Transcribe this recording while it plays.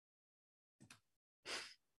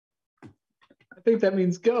think that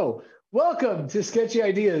means go. Welcome to Sketchy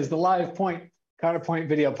Ideas, the live point counterpoint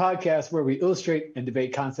video podcast where we illustrate and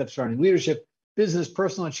debate concepts surrounding leadership, business,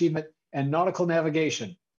 personal achievement, and nautical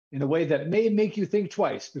navigation in a way that may make you think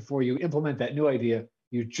twice before you implement that new idea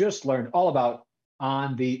you just learned all about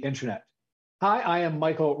on the internet. Hi, I am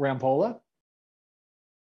Michael Rampolla.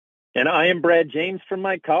 And I am Brad James from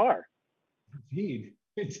my car. Indeed.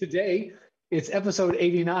 Today, it's episode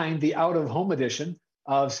 89, the out-of-home edition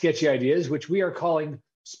of Sketchy Ideas, which we are calling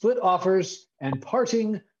Split Offers and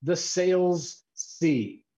Parting the Sales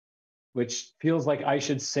Sea, which feels like I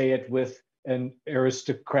should say it with an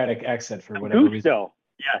aristocratic accent for whatever reason.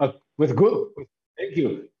 Yeah. Thank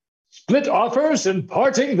you. Split Offers and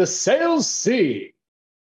Parting the Sales Sea.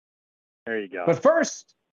 There you go. But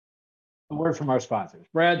first, a word from our sponsors.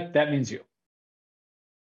 Brad, that means you.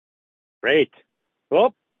 Great.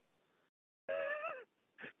 Well,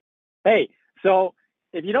 hey, so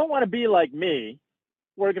if you don't want to be like me,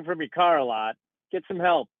 working from your car a lot, get some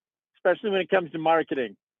help, especially when it comes to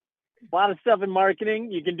marketing. A lot of stuff in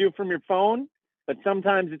marketing you can do from your phone, but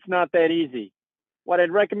sometimes it's not that easy. What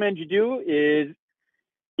I'd recommend you do is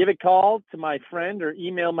give a call to my friend or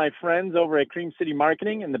email my friends over at Cream City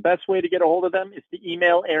Marketing. And the best way to get a hold of them is to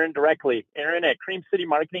email Aaron directly, Aaron at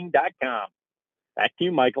creamcitymarketing.com. Back to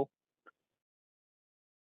you, Michael.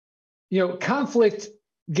 You know, conflict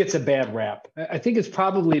gets a bad rap. I think it's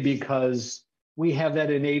probably because we have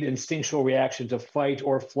that innate instinctual reaction to fight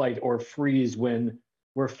or flight or freeze when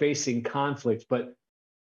we're facing conflict. But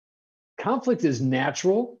conflict is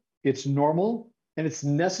natural, it's normal, and it's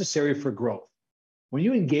necessary for growth. When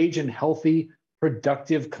you engage in healthy,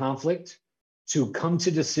 productive conflict to come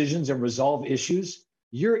to decisions and resolve issues,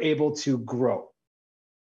 you're able to grow.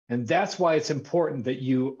 And that's why it's important that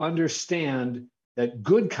you understand that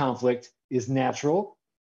good conflict is natural,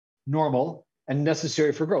 normal, and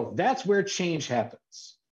necessary for growth. That's where change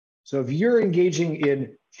happens. So if you're engaging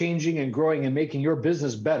in changing and growing and making your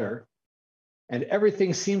business better, and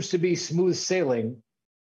everything seems to be smooth sailing,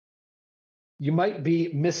 you might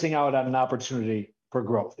be missing out on an opportunity for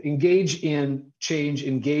growth. Engage in change,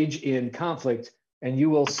 engage in conflict, and you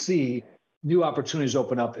will see new opportunities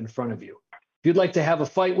open up in front of you. If you'd like to have a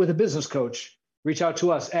fight with a business coach, reach out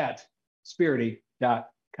to us at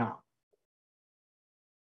spirity.com.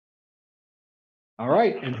 All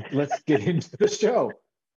right, and let's get into the show.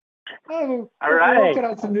 All right. We're working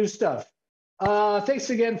on some new stuff.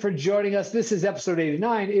 Thanks again for joining us. This is episode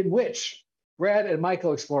 89, in which Brad and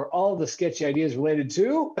Michael explore all the sketchy ideas related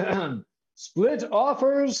to split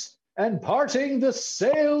offers and parting the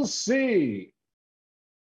sales sea.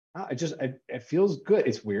 It feels good.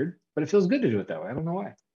 It's weird, but it feels good to do it that way. I don't know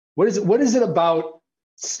why. What is it about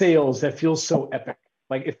sales that feels so epic?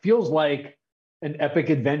 Like it feels like an epic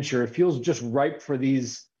adventure. It feels just ripe for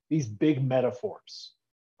these big metaphors.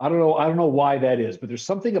 I don't know why that is, but there's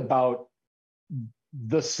something about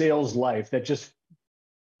the sales life that just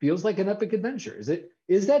feels like an epic adventure.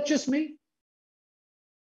 Is that just me?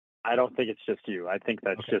 I don't think it's just you. I think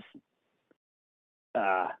that's just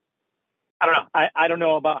I don't know. I don't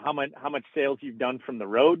know about how much sales you've done from the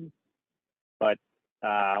road, but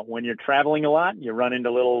when you're traveling a lot, you run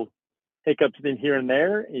into little hiccups in here and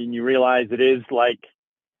there, and you realize it is like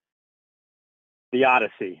the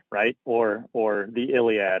Odyssey, right? Or the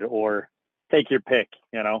Iliad, or take your pick,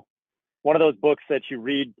 you know. One of those books that you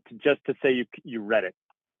read just to say you read it.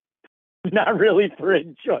 Not really for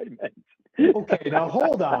enjoyment. Okay, now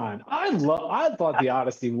hold on. I thought the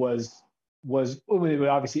Odyssey was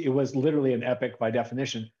obviously it was literally an epic by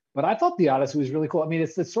definition, but I thought the Odyssey was really cool. I mean,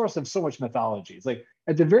 it's the source of so much mythology. It's like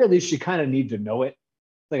at the very least you kind of need to know it.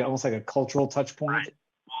 It's like almost like a cultural touch point. Right.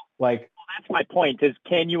 Well, that's my point. Is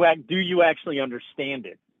do you actually understand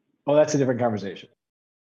it? Oh, that's a different conversation.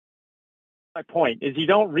 My point is you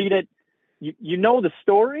don't read it. You know the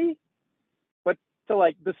story, but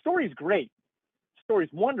the story's great. The story's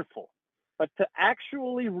wonderful. But to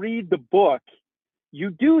actually read the book, you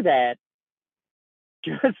do that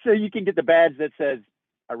just so you can get the badge that says,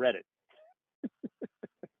 I read it.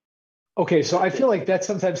 Okay, so I feel like that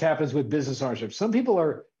sometimes happens with business ownership. Some people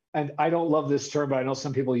are, and I don't love this term, but I know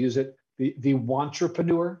some people use it, the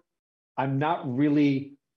wantrepreneur. I'm not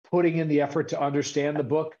really putting in the effort to understand the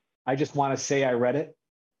book. I just want to say I read it.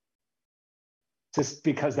 Just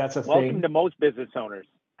because that's a thing. Welcome to most business owners.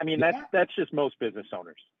 I mean, that's just most business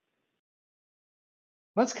owners.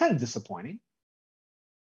 That's kind of disappointing.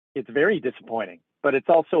 It's very disappointing, but it's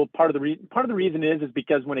also part of the reason. Part of the reason is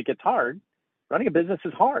because when it gets hard, running a business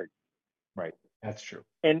is hard. Right. That's true.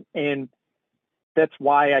 And that's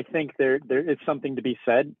why I think there is something to be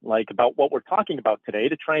said, like about what we're talking about today,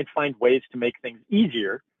 to try and find ways to make things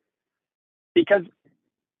easier Because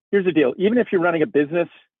here's the deal. Even if you're running a business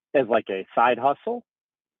as like a side hustle,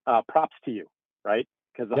 props to you, right?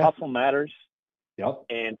 Because the hustle matters. Yep.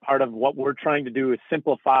 And part of what we're trying to do is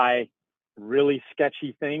simplify really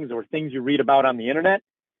sketchy things or things you read about on the internet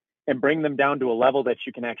and bring them down to a level that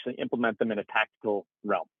you can actually implement them in a tactical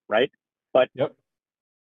realm, right? But Yep.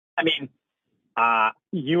 I mean,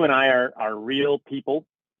 you and I are real people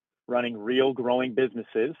running real growing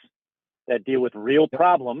businesses that deal with real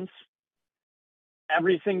problems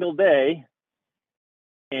every single day.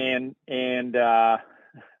 And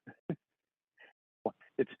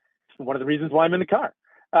it's one of the reasons why I'm in the car.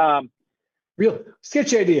 Real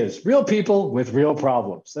sketchy ideas, real people with real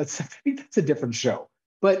problems. I think that's a different show.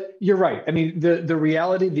 But you're right. I mean, the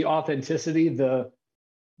reality, the authenticity, the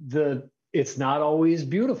it's not always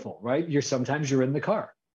beautiful, right? Sometimes you're in the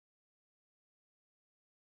car.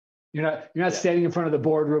 You're not standing in front of the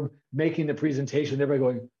boardroom making the presentation, everybody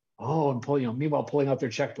going, oh, and meanwhile pulling out their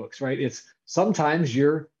checkbooks, right? It's sometimes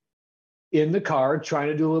you're in the car trying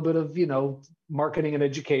to do a little bit of, marketing and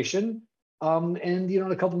education. And in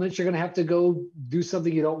a couple of minutes, you're going to have to go do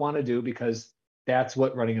something you don't want to do, because that's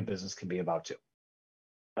what running a business can be about too.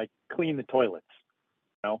 Like clean the toilets.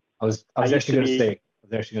 I was actually going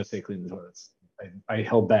to say clean the toilets. I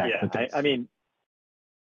held back. Yeah, but I mean,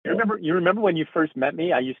 you remember when you first met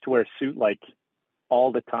me? I used to wear a suit like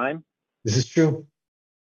all the time. This is true.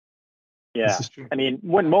 Yeah, this is true. I mean,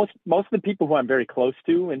 when most of the people who I'm very close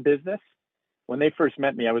to in business, when they first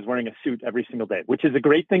met me, I was wearing a suit every single day, which is a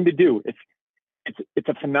great thing to do. It's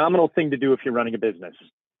a phenomenal thing to do if you're running a business,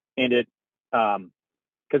 and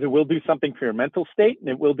because it will do something for your mental state, and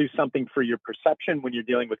it will do something for your perception when you're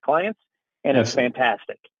dealing with clients, and Absolutely. It's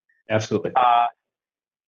fantastic. Absolutely.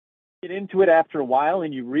 Get into it after a while,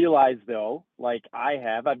 and you realize, though, like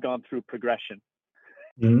I've gone through progression.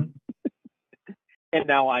 Mm-hmm. And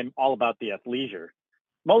now I'm all about the athleisure,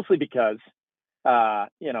 mostly because,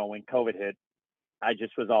 when COVID hit, I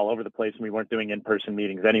just was all over the place and we weren't doing in-person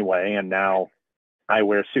meetings anyway. And now I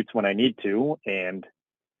wear suits when I need to, and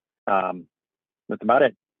that's about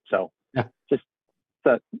it. So just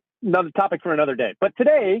another topic for another day. But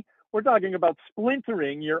today we're talking about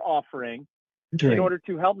splintering your offering in order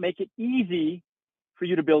to help make it easy for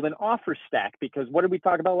you to build an offer stack. Because what did we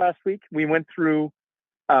talk about last week? We went through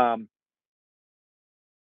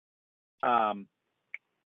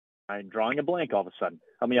I'm drawing a blank all of a sudden.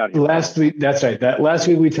 Help me out here. Last week, that's right. Last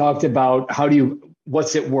week we talked about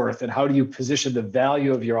what's it worth, and how do you position the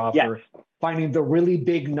value of your offer, finding the really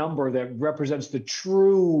big number that represents the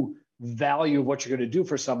true value of what you're going to do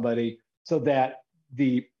for somebody, so that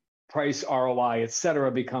the price, ROI, et cetera,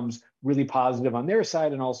 becomes really positive on their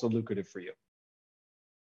side and also lucrative for you.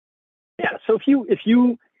 Yeah. So if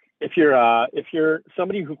you're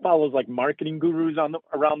somebody who follows like marketing gurus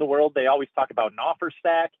around the world, they always talk about an offer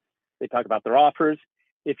stack. They talk about their offers.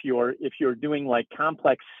 If you're doing like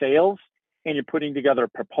complex sales and you're putting together a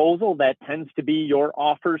proposal, that tends to be your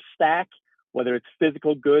offer stack, whether it's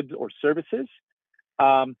physical goods or services.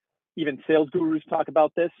 Even sales gurus talk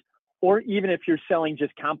about this. Or even if you're selling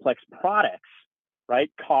just complex products, right?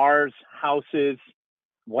 Cars, houses,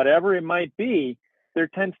 whatever it might be, there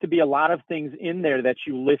tends to be a lot of things in there that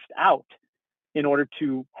you list out in order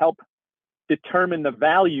to help determine the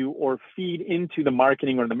value or feed into the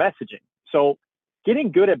marketing or the messaging. So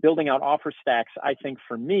getting good at building out offer stacks, I think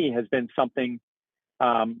for me has been something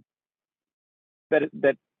that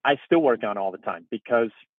I still work on all the time,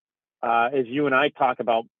 because as you and I talk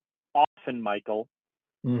about often, Michael,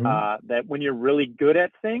 that when you're really good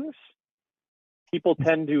at things, people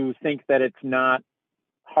tend to think that it's not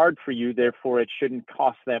hard for you, therefore it shouldn't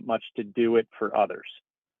cost that much to do it for others.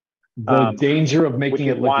 The danger of making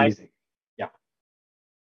it look easy.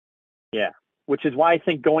 Yeah. Which is why I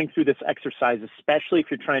think going through this exercise, especially if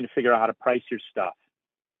you're trying to figure out how to price your stuff,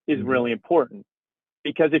 is really important.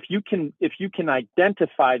 Because if you can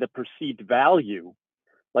identify the perceived value,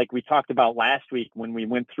 like we talked about last week when we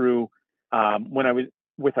went through when I was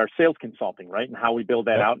with our sales consulting, right? And how we build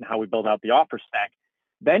that out and how we build out the offer stack,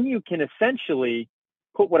 then you can essentially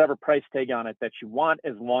put whatever price tag on it that you want,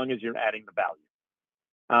 as long as you're adding the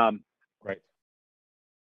value. Right.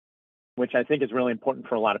 Which I think is really important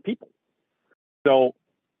for a lot of people. So,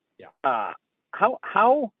 how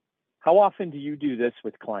often do you do this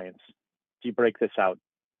with clients? Do you break this out?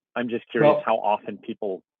 I'm just curious how often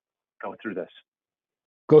people go through this.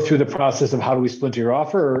 Go through the process of how do we splinter your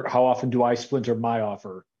offer, or how often do I splinter my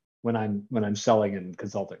offer when I'm selling and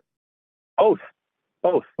consulting? Both.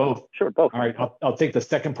 Sure, both. All right, I'll take the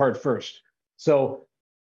second part first. So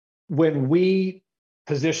when we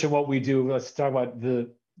position what we do, let's talk about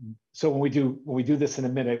so when we do this in a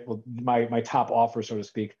minute, well, my top offer, so to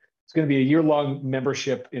speak, it's going to be a year-long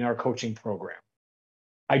membership in our coaching program.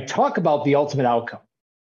 I talk about the ultimate outcome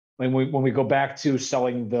when we go back to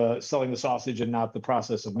selling the sausage and not the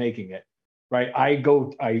process of making it, right?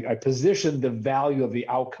 I position the value of the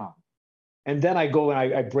outcome, and then I go and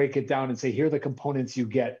I break it down and say, here are the components you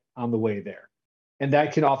get on the way there. And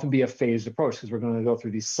that can often be a phased approach because we're going to go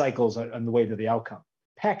through these cycles on the way to the outcome.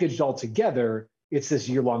 Packaged all together, it's this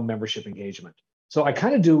year-long membership engagement. So I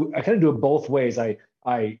kind of do it both ways. I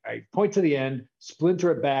point to the end,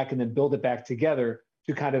 splinter it back, and then build it back together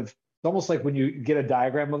to kind of, it's almost like when you get a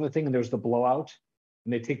diagram of a thing and there's the blowout,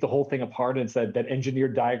 and they take the whole thing apart and it's that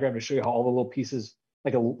engineered diagram to show you how all the little pieces,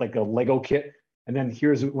 like a Lego kit, and then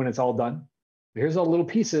here's when it's all done. Here's all the little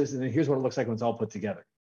pieces, and then here's what it looks like when it's all put together.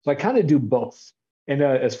 So I kind of do both. And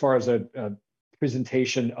as far as a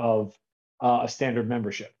presentation of a standard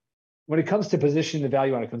membership. When it comes to positioning the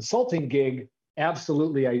value on a consulting gig,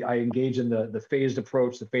 absolutely, I engage in the phased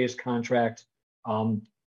approach, the phased contract.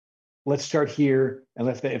 Let's start here, and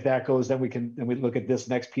if that goes, then we look at this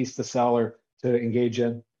next piece to sell or to engage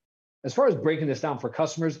in. As far as breaking this down for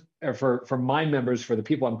customers, or for my members, for the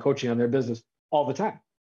people I'm coaching on their business, all the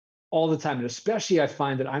time, and especially I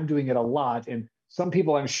find that I'm doing it a lot, and some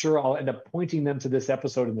people I'm sure I'll end up pointing them to this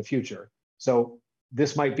episode in the future. So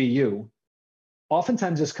this might be you.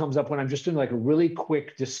 Oftentimes this comes up when I'm just doing like a really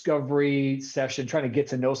quick discovery session, trying to get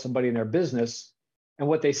to know somebody in their business. And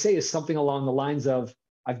what they say is something along the lines of,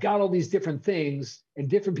 I've got all these different things and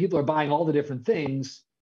different people are buying all the different things,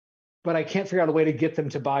 but I can't figure out a way to get them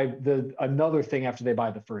to buy another thing after they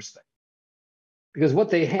buy the first thing. Because what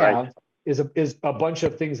they have is a bunch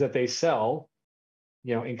of things that they sell,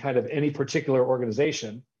 in kind of any particular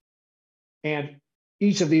organization. And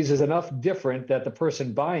each of these is enough different that the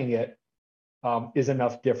person buying it is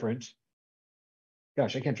enough different.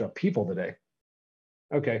 Gosh, I can't draw people today.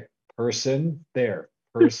 Okay, person there,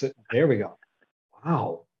 person there we go.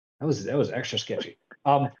 Wow, that was extra sketchy.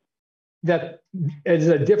 That is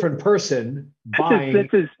a different person buying.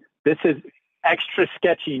 This is extra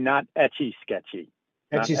sketchy, not etchy sketchy.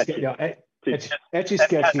 Etchy sketchy.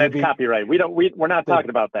 That's copyright. We're not talking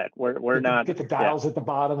about that. We're not. Get the dials at the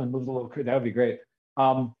bottom and move the little. That would be great.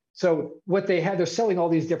 So what they have, they're selling all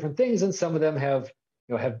these different things, and some of them have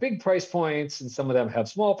big price points, and some of them have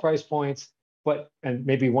small price points. And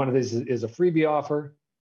maybe one of these is a freebie offer.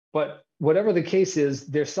 But whatever the case is,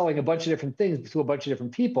 they're selling a bunch of different things to a bunch of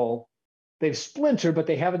different people. They've splintered, but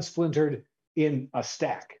they haven't splintered in a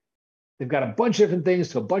stack. They've got a bunch of different things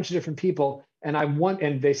to a bunch of different people.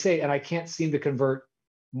 And they say, and I can't seem to convert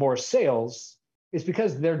more sales. It's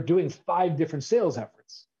because they're doing 5 different sales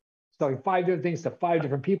efforts, selling 5 different things to 5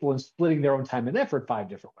 different people and splitting their own time and effort 5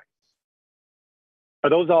 different ways.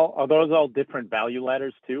 Are those all different value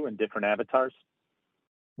ladders too, and different avatars?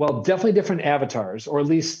 Well, definitely different avatars, or at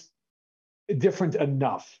least different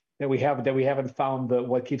enough that we haven't found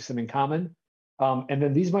what keeps them in common. And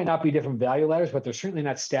then these might not be different value ladders, but they're certainly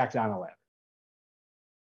not stacked on a ladder.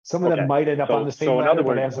 Some of them might end up on the same ladder,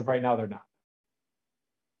 but as of right now, they're not.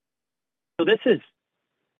 So this is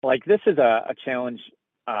a challenge.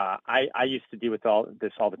 I used to deal with all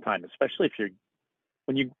the time, especially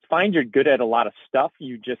when you find you're good at a lot of stuff,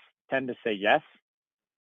 you just tend to say yes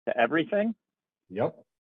to everything. Yep.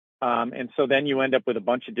 And so then you end up with a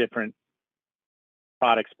bunch of different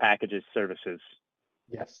products, packages, services.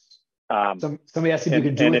 Yes. Somebody asks if you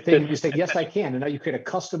can do a thing, and you say, yes, I can. And now you create a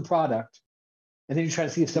custom product. And then you try to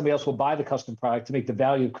see if somebody else will buy the custom product to make the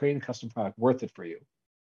value of creating a custom product worth it for you.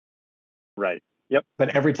 Right. Yep.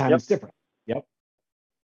 But every time it's different. Yep.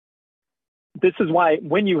 This is why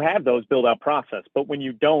when you have those, build out process. But when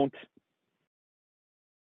you don't,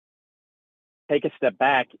 take a step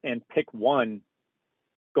back and pick one.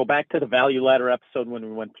 Go back to the value ladder episode when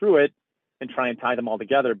we went through it and try and tie them all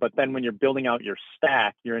together. But then when you're building out your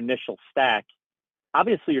stack, your initial stack,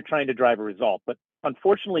 obviously you're trying to drive a result. But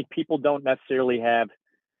unfortunately, people don't understand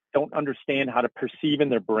how to perceive in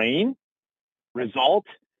their brain result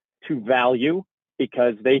to value,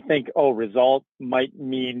 because they think, result might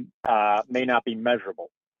mean may not be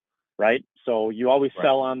measurable, right? So you always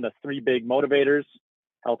sell on the 3 big motivators: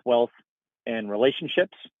 health, wealth, and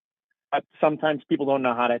relationships. But sometimes people don't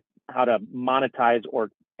know how to monetize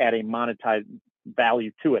or add a monetized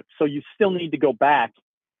value to it. So you still need to go back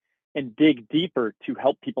and dig deeper to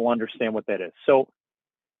help people understand what that is. So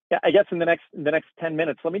yeah, I guess in the next 10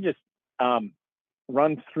 minutes, let me just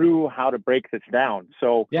run through how to break this down.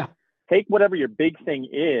 So take whatever your big thing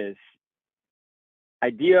is,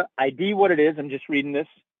 ID what it is. I'm just reading this,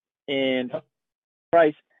 and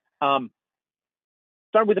price.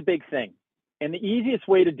 Start with a big thing. And the easiest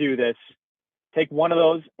way to do this, take one of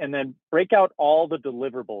those and then break out all the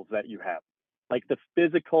deliverables that you have, like the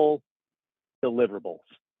physical deliverables.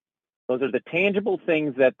 Those are the tangible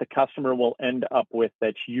things that the customer will end up with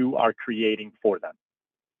that you are creating for them.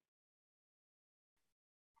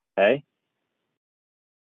 Okay.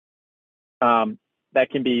 That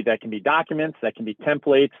can be documents, that can be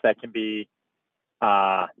templates, that can be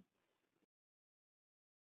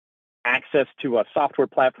access to a software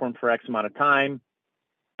platform for X amount of time,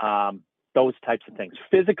 those types of things,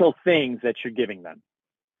 physical things that you're giving them.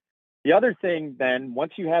 The other thing then,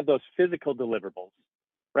 once you have those physical deliverables,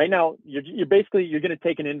 right now, you're going to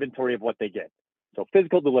take an inventory of what they get. So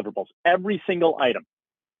physical deliverables, every single item,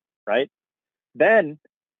 right? Then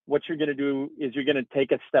what you're going to do is you're going to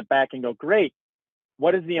take a step back and go, great,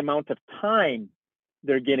 what is the amount of time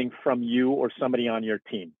they're getting from you or somebody on your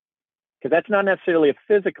team? Because that's not necessarily a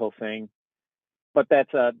physical thing, but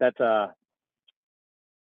that's a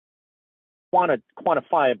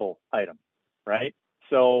quantifiable item, right?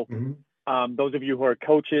 So those of you who are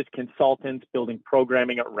coaches, consultants, building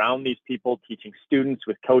programming around these people, teaching students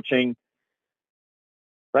with coaching,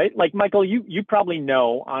 right? Like Michael, you probably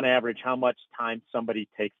know on average how much time somebody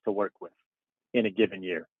takes to work with in a given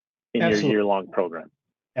year in your year-long program.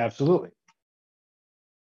 Absolutely.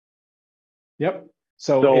 Yep.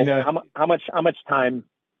 So how much time?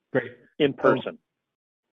 Great. In person?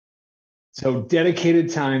 So dedicated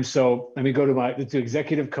time. So let me go to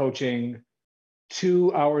executive coaching,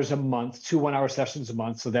 2 hours a month, 2 1-hour sessions a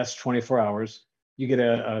month. So that's 24 hours. You get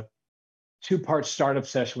a 2-part startup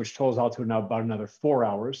session, which totals out to about another 4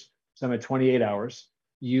 hours. So I'm at 28 hours.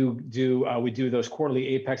 We do those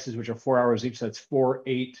quarterly apexes, which are 4 hours each. So that's 4,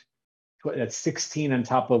 8, that's 16 on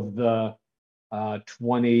top of the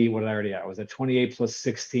 20. What did I already at? Was that 28 plus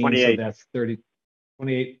 16? 28. So that's 30.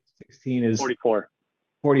 28, 16 is 44.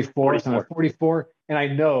 44. So I'm at 44. And I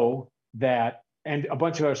know that, and a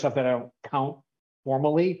bunch of other stuff that I don't count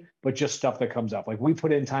formally, but just stuff that comes up. Like we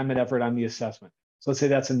put in time and effort on the assessment. So let's say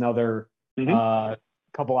that's another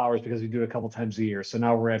couple hours because we do it a couple times a year. So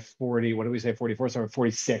now we're at 40. What do we say? 44. So we're at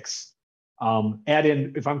 46. Add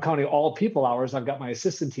in, if I'm counting all people hours, I've got my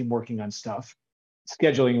assistant team working on stuff,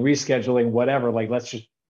 scheduling, rescheduling, whatever. Like let's just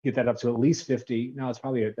get that up to at least 50. No, that's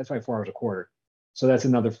probably 4 hours a quarter. So that's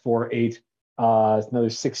another 4, 8. It's another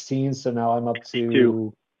 16. So now I'm up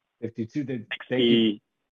to 52.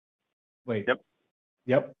 Wait.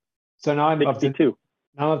 Yep. So now I'm 62.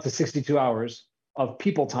 up to 62 hours of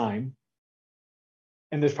people time.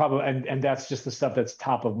 And there's probably, and that's just the stuff that's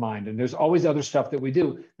top of mind. And there's always other stuff that we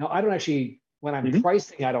do. Now, I don't actually, when I'm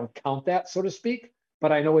pricing, I don't count that, so to speak,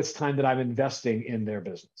 but I know it's time that I'm investing in their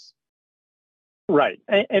business. Right.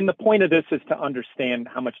 And the point of this is to understand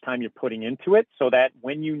how much time you're putting into it so that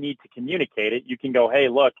when you need to communicate it, you can go, hey,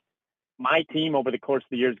 look, my team over the course of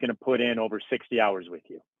the year is going to put in over 60 hours with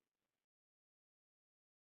you.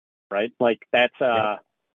 Right? Like that's a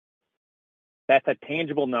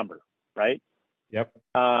tangible number, right? Yep.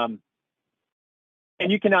 And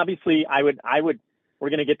you can obviously, we're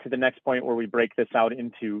going to get to the next point where we break this out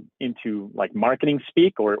into like marketing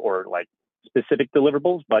speak or like specific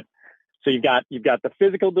deliverables. But so you've got the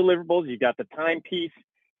physical deliverables, you've got the time piece,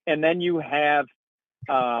 and then you have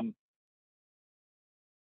some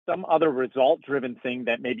other result-driven thing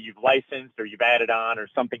that maybe you've licensed or you've added on or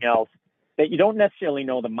something else that you don't necessarily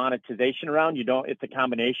know the monetization around. It's a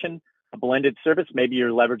combination, a blended service. Maybe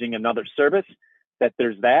you're leveraging another service that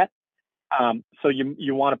there's that. So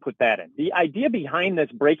you want to put that in. The idea behind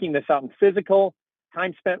this, breaking this out in physical,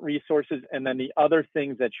 time spent, resources, and then the other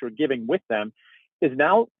things that you're giving with them is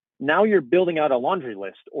now you're building out a laundry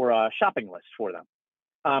list or a shopping list for them.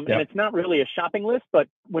 And it's not really a shopping list, but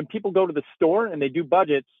when people go to the store and they do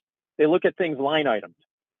budgets, they look at things line items.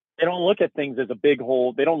 They don't look at things as a big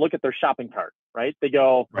whole. They don't look at their shopping cart, right? They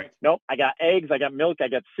go, nope, I got eggs, I got milk, I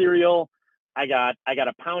got cereal, I got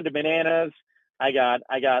a pound of bananas, I got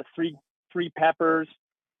three peppers,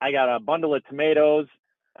 I got a bundle of tomatoes,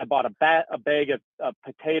 I bought a bag of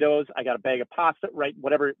potatoes, I got a bag of pasta, right?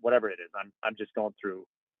 Whatever it is. I'm just going through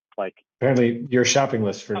like. Apparently your shopping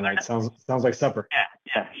list for tonight sounds like supper.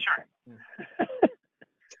 Yeah, sure.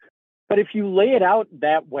 But if you lay it out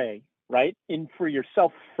that way, right, in for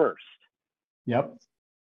yourself first. Yep.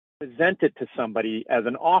 Present it to somebody as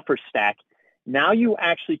an offer stack. Now you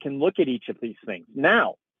actually can look at each of these things.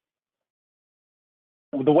 Now,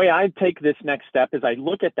 the way I take this next step is I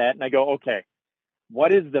look at that and I go, okay,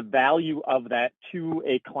 what is the value of that to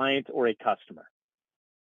a client or a customer?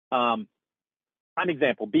 Prime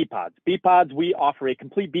example, bee pods. Bee pods, we offer a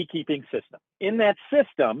complete beekeeping system. In that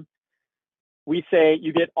system, we say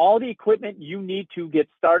you get all the equipment you need to get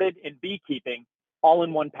started in beekeeping all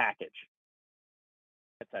in one package.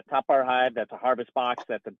 That's a top bar hive, that's a harvest box,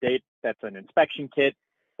 that's a date, that's an inspection kit,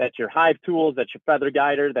 that's your hive tools, that's your feather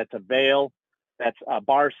guider, that's a veil, that's a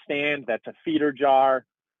bar stand, that's a feeder jar,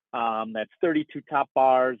 that's 32 top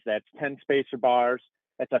bars, that's 10 spacer bars,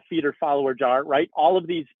 that's a feeder follower jar, right? All of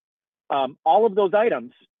those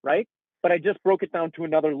items, right? But I just broke it down to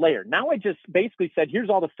another layer. Now I just basically said,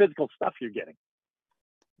 here's all the physical stuff you're getting.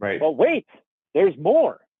 Right. But wait, there's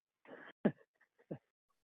more.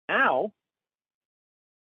 Now,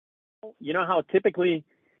 you know how typically,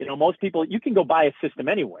 most people, you can go buy a system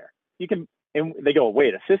anywhere. You can, and they go,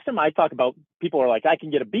 wait, a system? I talk about, people are like, I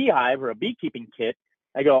can get a beehive or a beekeeping kit.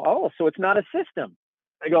 I go, oh, so it's not a system.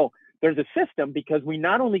 I go, there's a system because we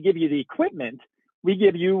not only give you the equipment, we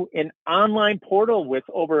give you an online portal with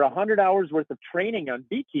over 100 hours worth of training on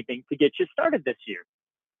beekeeping to get you started this year.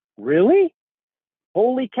 Really?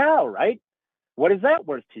 Holy cow, right? What is that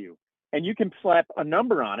worth to you? And you can slap a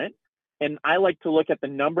number on it. And I like to look at the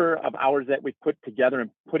number of hours that we put together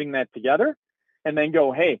and putting that together and then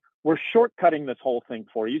go, hey, we're shortcutting this whole thing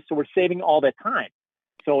for you. So we're saving all that time.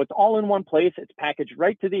 So it's all in one place. It's packaged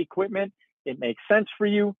right to the equipment. It makes sense for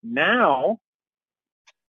you. Now,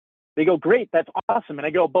 they go, great, that's awesome. And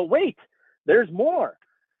I go, but wait, there's more.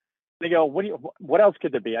 They go, what else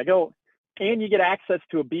could there be? I go, and you get access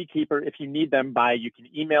to a beekeeper if you need them you can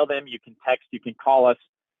email them, you can text, you can call us,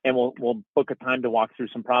 and we'll book a time to walk through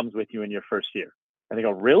some problems with you in your first year. And they go,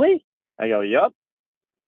 really? I go, yep.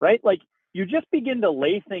 Right? Like, you just begin to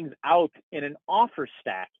lay things out in an offer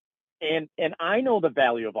stack. And I know the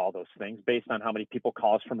value of all those things based on how many people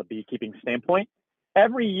call us from a beekeeping standpoint.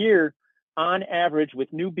 Every year, on average,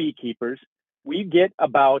 with new beekeepers, we get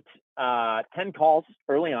about 10 calls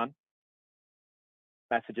early on,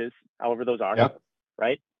 messages, however those are, Yep.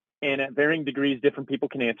 right? And at varying degrees, different people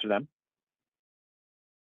can answer them.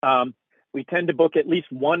 We tend to book at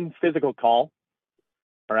least one physical call,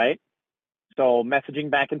 all right? So messaging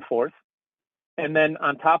back and forth. And then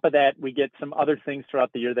on top of that, we get some other things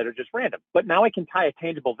throughout the year that are just random. But now I can tie a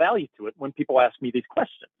tangible value to it when people ask me these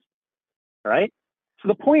questions, all right? So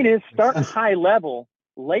the point is, start high level,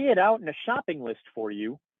 lay it out in a shopping list for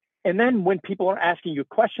you. And then when people are asking you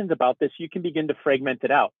questions about this, you can begin to fragment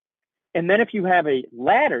it out. And then if you have a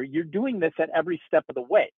ladder, you're doing this at every step of the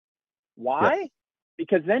way. Why? Yes.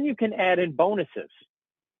 Because then you can add in bonuses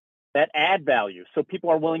that add value. So people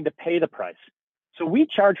are willing to pay the price. So we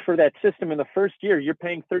charge for that system in the first year. You're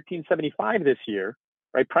paying $13.75 this year,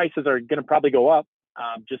 right? Prices are going to probably go up,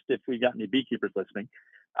 just if we got any beekeepers listening.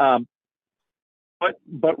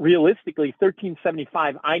 But realistically,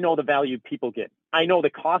 $13.75, I know the value people get. I know the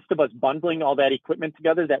cost of us bundling all that equipment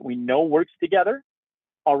together that we know works together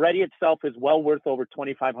already itself is well worth over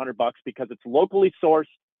 $2,500 because it's locally sourced,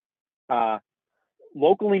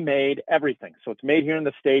 locally made, everything. So it's made here in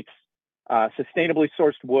the States, sustainably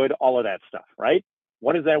sourced wood, all of that stuff, right?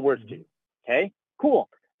 What is that worth to you? Okay, cool.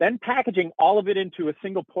 Then packaging all of it into a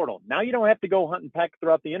single portal. Now you don't have to go hunt and peck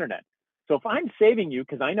throughout the internet. So if I'm saving you,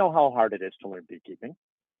 because I know how hard it is to learn beekeeping.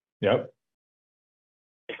 Yep.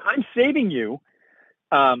 If I'm saving you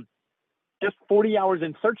just 40 hours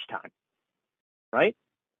in search time, right?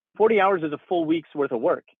 40 hours is a full week's worth of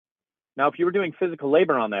work. Now, if you were doing physical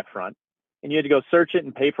labor on that front and you had to go search it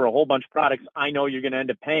and pay for a whole bunch of products, I know you're going to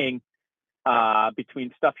end up paying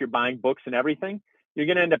between stuff you're buying, books and everything. You're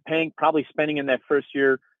going to end up paying, probably spending in that first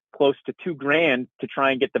year close to $2,000 to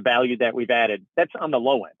try and get the value that we've added. That's on the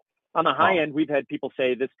low end. On the high end, we've had people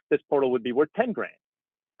say this portal would be worth $10,000.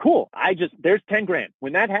 Cool. There's $10,000.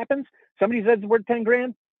 When that happens, somebody says it's worth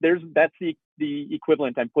 $10,000. That's the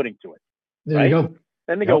equivalent I'm putting to it. There right? you go.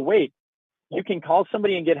 Then they go, wait, you can call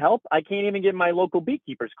somebody and get help? I can't even get my local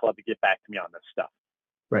beekeepers club to get back to me on this stuff.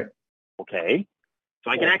 Right. Okay. So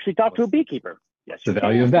I can actually talk to a beekeeper. Yes. It's the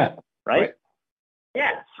value of that. Right?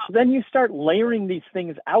 Yeah. So then you start layering these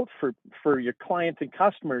things out for your clients and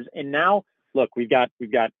customers. And now, look, we've got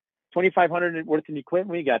 $2,500 worth of equipment.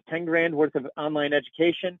 We got $10,000 worth of online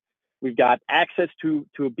education. We've got access to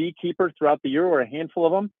a beekeeper throughout the year or a handful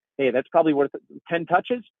of them. Hey, that's probably worth 10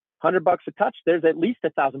 touches, $100 a touch. There's at least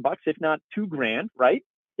 $1,000, if not $2,000, right?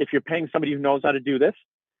 If you're paying somebody who knows how to do this.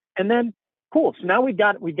 And then, cool. So now we've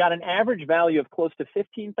got an average value of close to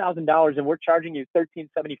 $15,000, and we're charging you $13.75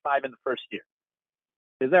 in the first year.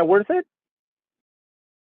 Is that worth it?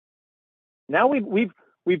 Now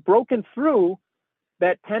we've broken through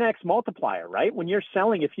that 10x multiplier, right? When you're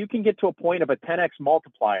selling, if you can get to a point of a 10x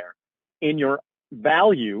multiplier in your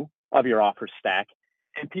value of your offer stack,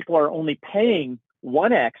 and people are only paying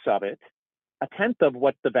 1x of it, a tenth of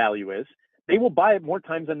what the value is, they will buy it more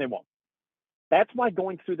times than they won't. That's why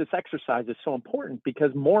going through this exercise is so important,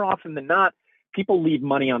 because more often than not, people leave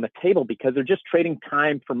money on the table because they're just trading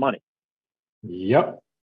time for money. Yep.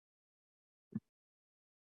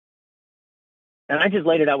 And I just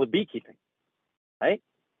laid it out with beekeeping, right?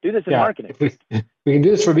 Do this in Yeah. marketing. If we can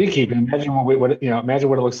do this for beekeeping, imagine imagine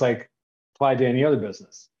what it looks like applied to any other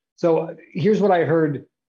business. So here's what I heard.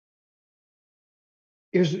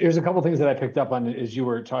 Here's a couple of things that I picked up on as you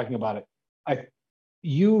were talking about it.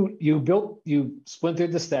 You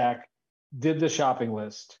splintered the stack, did the shopping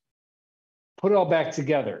list, put it all back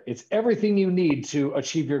together. It's everything you need to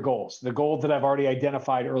achieve your goals, the goals that I've already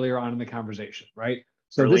identified earlier on in the conversation, right?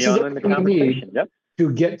 So Early this is on in the everything you need conversation. Yep.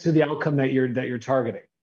 to get to the outcome that you're targeting.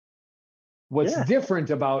 What's Yeah. different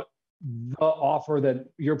about the offer that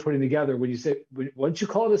you're putting together once you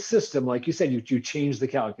call it a system, like you said, you change the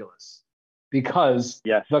calculus, because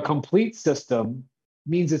Yes. the complete system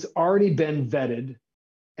means it's already been vetted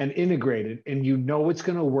and integrated, and you know it's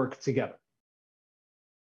going to work together.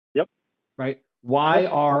 Yep. Right? Why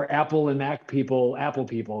are Apple and Mac people Apple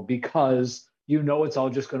people? Because you know it's all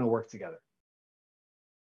just going to work together.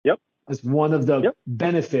 Yep. That's one of the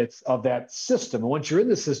benefits of that system. And once you're in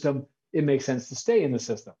the system, it makes sense to stay in the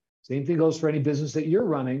system. Same thing goes for any business that you're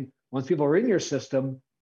running. Once people are in your system,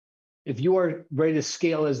 if you are ready to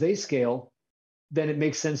scale as they scale, then it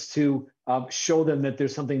makes sense to show them that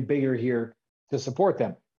there's something bigger here to support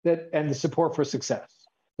them, and the support for success.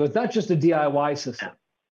 So it's not just a DIY system;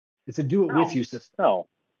 it's a do it with you system. No.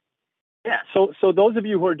 Yeah. So those of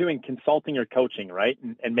you who are doing consulting or coaching, right,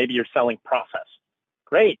 and maybe you're selling process,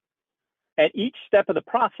 great. At each step of the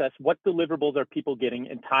process, what deliverables are people getting,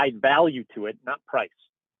 and tie value to it, not price,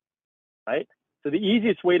 right? So the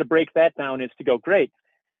easiest way to break that down is to go, great,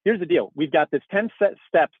 here's the deal. We've got this 10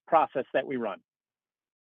 steps process that we run.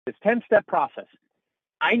 This 10-step process.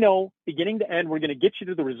 I know beginning to end, we're going to get you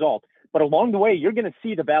to the result, but along the way, you're going to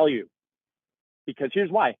see the value. Because here's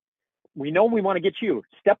why. We know we want to get you.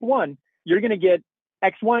 Step one, you're going to get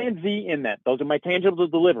X, Y, and Z in that. Those are my tangible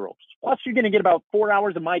deliverables. Plus, you're going to get about 4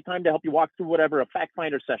 hours of my time to help you walk through whatever, a fact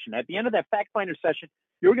finder session. At the end of that fact finder session,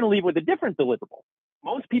 you're going to leave with a different deliverable.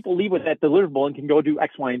 Most people leave with that deliverable and can go do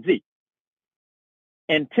X, Y, and Z.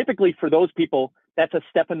 And typically for those people, that's a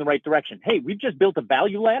step in the right direction. Hey, we've just built a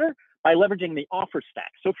value ladder by leveraging the offer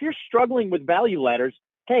stack. So if you're struggling with value ladders,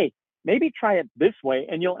 hey, maybe try it this way,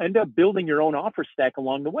 and you'll end up building your own offer stack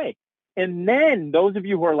along the way. And then those of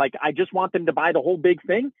you who are like, I just want them to buy the whole big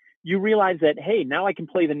thing, you realize that, hey, now I can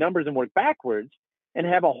play the numbers and work backwards and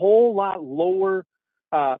have a whole lot lower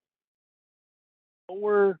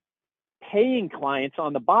paying clients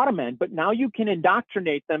on the bottom end, but now you can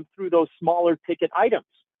indoctrinate them through those smaller ticket items.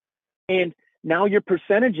 And now your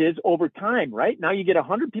percentages over time, right? Now you get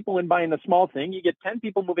 100 people in buying the small thing, you get 10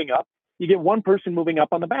 people moving up, you get one person moving up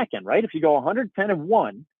on the back end, right? If you go 110 and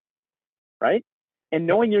 1, right? And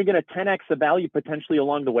knowing you're going to 10x the value potentially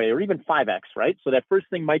along the way, or even 5x, right? So that first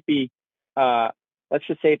thing might be, let's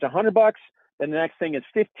just say it's $100, then the next thing is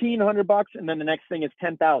 $1,500, and then the next thing is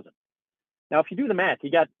 10,000. Now, if you do the math,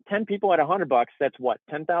 you got 10 people at $100, that's what,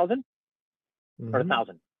 10,000 or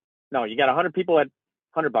 1,000? No, you got 100 people at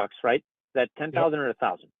 $100, right? That's 10,000 or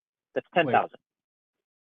 1,000. That's 10,000.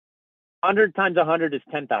 100 times 100 is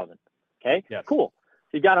 10,000. Okay, yes. Cool.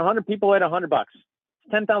 So you got 100 people at $100,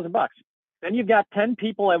 it's 10,000 bucks. Then you've got 10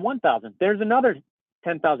 people at 1,000. There's another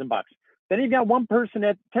 10,000 bucks. Then you've got one person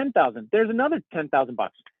at 10,000. There's another 10,000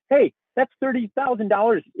 bucks. Hey, that's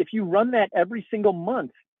 $30,000. If you run that every single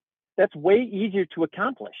month, that's way easier to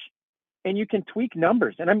accomplish. And you can tweak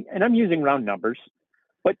numbers. And I'm using round numbers,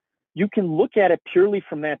 but you can look at it purely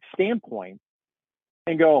from that standpoint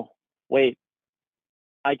and go, wait,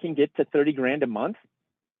 I can get to 30 grand a month?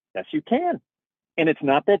 Yes, you can. And it's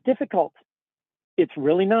not that difficult. It's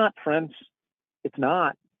really not, friends. It's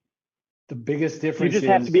not. The biggest difference you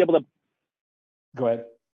just have to be able to. Go ahead.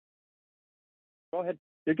 Go ahead.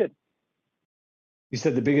 You're good. You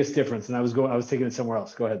said the biggest difference, and I was taking it somewhere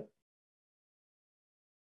else. Go ahead.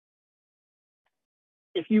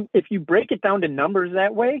 If you break it down to numbers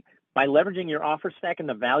that way, by leveraging your offer stack and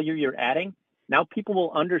the value you're adding, now people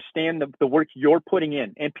will understand the work you're putting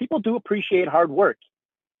in. And people do appreciate hard work,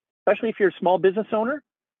 especially if you're a small business owner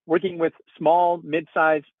working with small,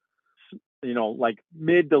 mid-size, like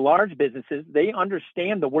mid to large businesses. They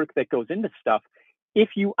understand the work that goes into stuff if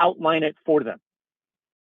you outline it for them.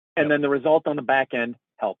 And then the result on the back end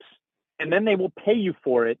helps. And then they will pay you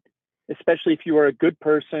for it, especially if you are a good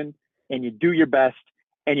person and you do your best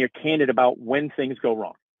and you're candid about when things go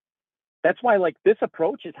wrong. That's why, like, this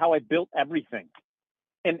approach is how I built everything.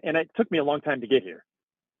 And it took me a long time to get here.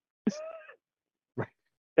 Right.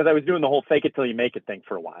 Because I was doing the whole fake it till you make it thing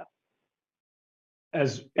for a while.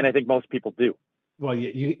 And I think most people do. Well,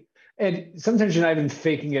 and sometimes you're not even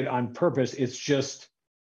faking it on purpose. It's just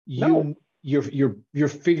No. you're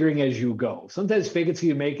figuring as you go. Sometimes fake it till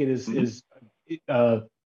you make it is a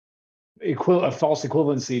false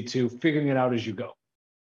equivalency to figuring it out as you go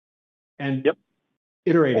and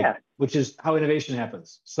iterating, which is how innovation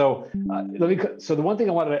happens. So so the one thing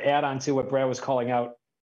I wanted to add on to what Brad was calling out,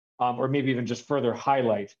 or maybe even just further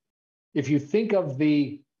highlight, if you think of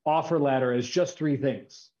the offer ladder as just three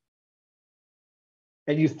things,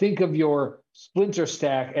 and you think of your splinter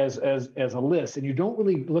stack as a list, and you don't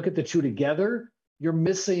really look at the two together, you're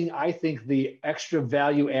missing, I think, the extra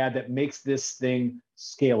value add that makes this thing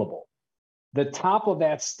scalable. The top of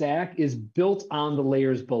that stack is built on the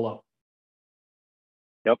layers below.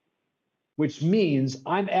 Yep. Which means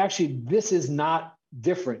this is not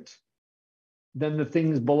different than the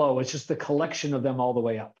things below. It's just the collection of them all the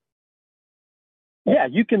way up. Yeah,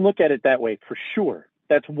 you can look at it that way for sure.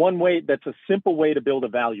 That's one way. That's a simple way to build a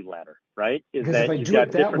value ladder, right? Is because that if I you've do got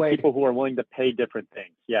it that different way, people who are willing to pay different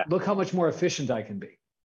things. Yeah. Look how much more efficient I can be.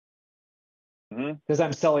 Mm-hmm. Because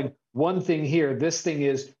I'm selling one thing here. This thing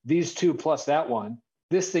is these two plus that one.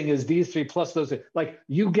 This thing is these three plus those. Like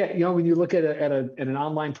you get, when you look at an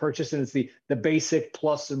online purchase and it's the basic,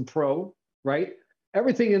 plus, and pro, right?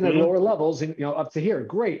 Everything in the lower levels, up to here,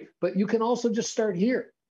 great. But you can also just start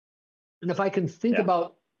here. And if I can think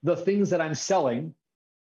about the things that I'm selling,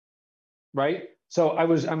 right? So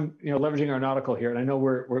I'm leveraging our nautical here, and I know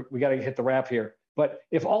we got to hit the wrap here. But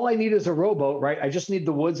if all I need is a rowboat, right? I just need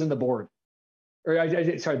the woods and the board. Or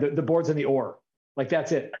the boards and the oar. Like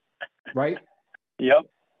that's it, right? Yep.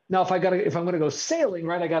 Now, if I'm going to go sailing,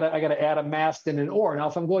 right? I got to add a mast and an oar. Now,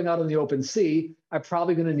 if I'm going out on the open sea, I'm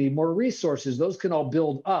probably going to need more resources. Those can all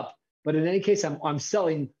build up. But in any case, I'm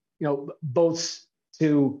selling, boats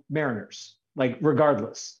to mariners, like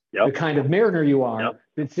regardless the kind of mariner you are,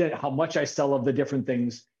 it's how much I sell of the different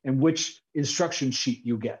things and which instruction sheet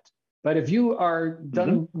you get. But if you are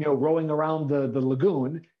done, rowing around the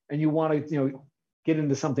lagoon and you want to, get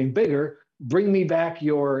into something bigger, bring me back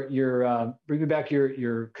your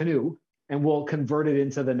canoe, and we'll convert it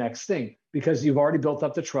into the next thing because you've already built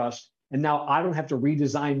up the trust, and now I don't have to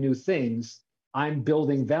redesign new things. I'm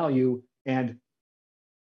building value and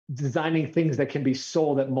designing things that can be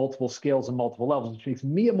sold at multiple scales and multiple levels, which makes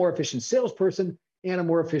me a more efficient salesperson and a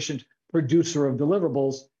more efficient producer of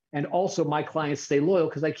deliverables. And also my clients stay loyal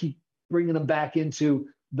because I keep bringing them back into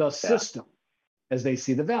the system as they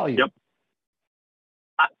see the value. Yep.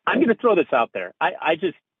 I'm going to throw this out there. I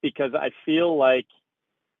just, because I feel like,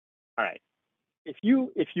 all right, if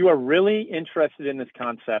you are really interested in this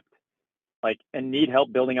concept, and need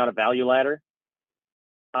help building out a value ladder,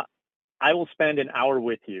 I will spend an hour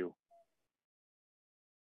with you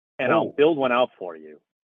and I'll build one out for you.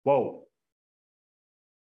 Whoa.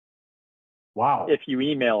 Wow. If you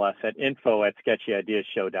email us at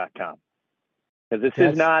info@sketchyideasshow.com. Because this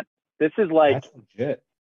is like, that's legit.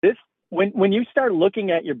 When you start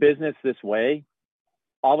looking at your business this way,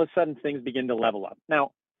 all of a sudden things begin to level up.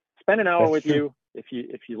 Now, spend an hour with you. If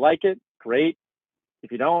you like it, great.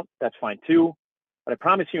 If you don't, that's fine too. But I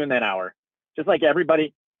promise you in that hour, just like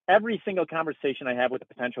every single conversation I have with a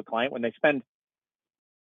potential client, when they spend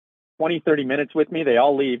 20, 30 minutes with me, they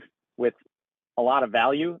all leave with a lot of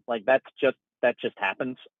value. Like that just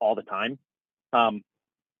happens all the time.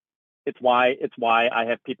 It's why I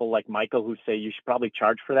have people like Michael who say you should probably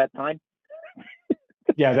charge for that time.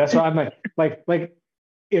 Yeah, that's why I'm like,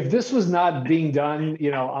 if this was not being done,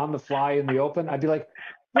 on the fly in the open, I'd be like,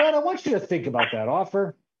 Brad, I want you to think about that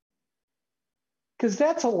offer. Because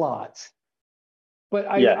that's a lot. But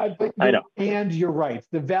I know. And you're right.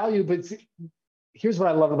 The value, but here's what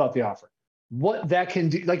I love about the offer. What that can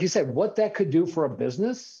do, like you said, what that could do for a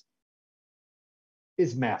business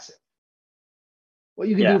is massive. What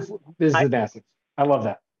you can do for business is massive. I love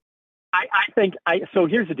that. I think so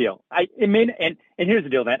here's the deal. And here's the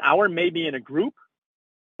deal. That hour may be in a group,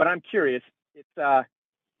 but I'm curious. It's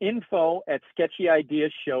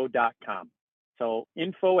info@sketchyideasshow.com. So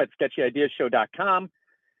info@sketchyideasshow.com.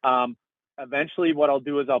 Eventually what I'll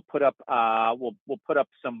do is I'll put up, we'll put up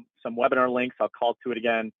some webinar links. I'll call to it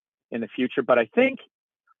again in the future. But I think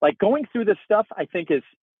going through this stuff, I think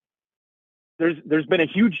there's been a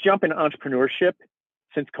huge jump in entrepreneurship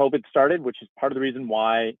since COVID started, which is part of the reason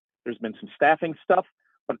why there's been some staffing stuff.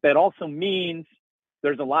 But that also means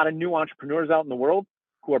there's a lot of new entrepreneurs out in the world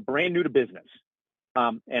who are brand new to business.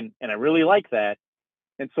 And I really like that.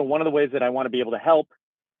 And so one of the ways that I want to be able to help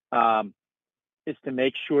is to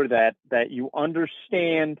make sure that you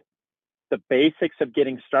understand the basics of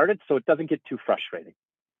getting started so it doesn't get too frustrating.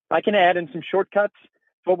 I can add in some shortcuts,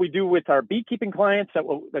 what we do with our beekeeping clients.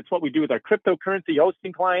 That's what we do with our cryptocurrency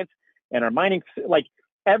hosting clients and our mining. Like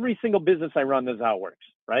every single business I run, this is how it works,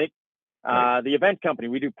 right? Right. The event company,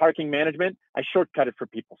 we do parking management. I shortcut it for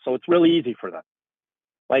people. So it's really easy for them.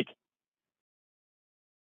 Like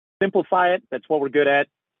simplify it. That's what we're good at.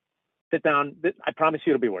 Sit down. I promise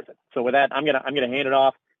you it'll be worth it. So with that, I'm gonna hand it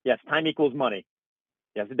off. Yes, time equals money.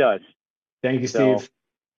 Yes, it does. Thank you, So, Steve.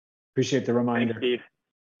 Appreciate the reminder. Thanks,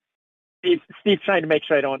 Steve. Steve's trying to make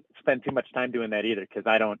sure I don't spend too much time doing that either, because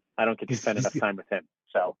I don't get to spend enough time with him.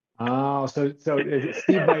 So. Oh, so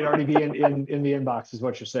Steve might already be in the inbox, is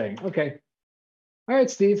what you're saying. Okay. All right,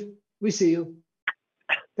 Steve. We see you.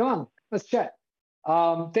 Come on, let's chat.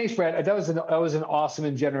 Thanks, Brad. That was an awesome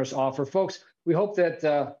and generous offer, folks. We hope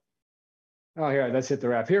that. Oh, here, let's hit the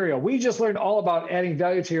wrap. Here we go. We just learned all about adding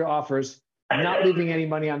value to your offers, not leaving any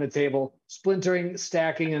money on the table, splintering,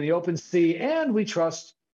 stacking in the open sea, and we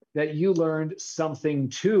trust that you learned something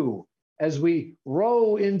too. As we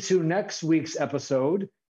row into next week's episode,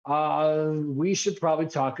 we should probably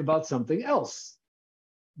talk about something else.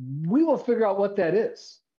 We will figure out what that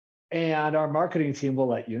is, and our marketing team will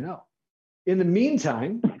let you know. In the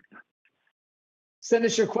meantime, send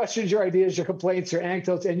us your questions, your ideas, your complaints, your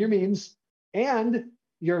anecdotes, and your memes, and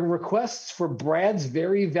your requests for Brad's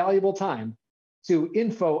very valuable time to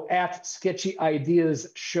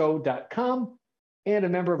info@sketchyideasshow.com, and a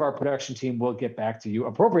member of our production team will get back to you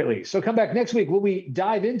appropriately. So come back next week when we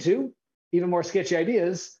dive into even more sketchy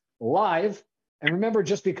ideas live. And remember,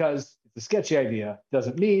 just because it's a sketchy idea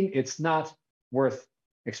doesn't mean it's not worth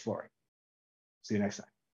exploring. See you next time.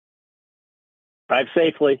 Drive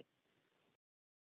safely.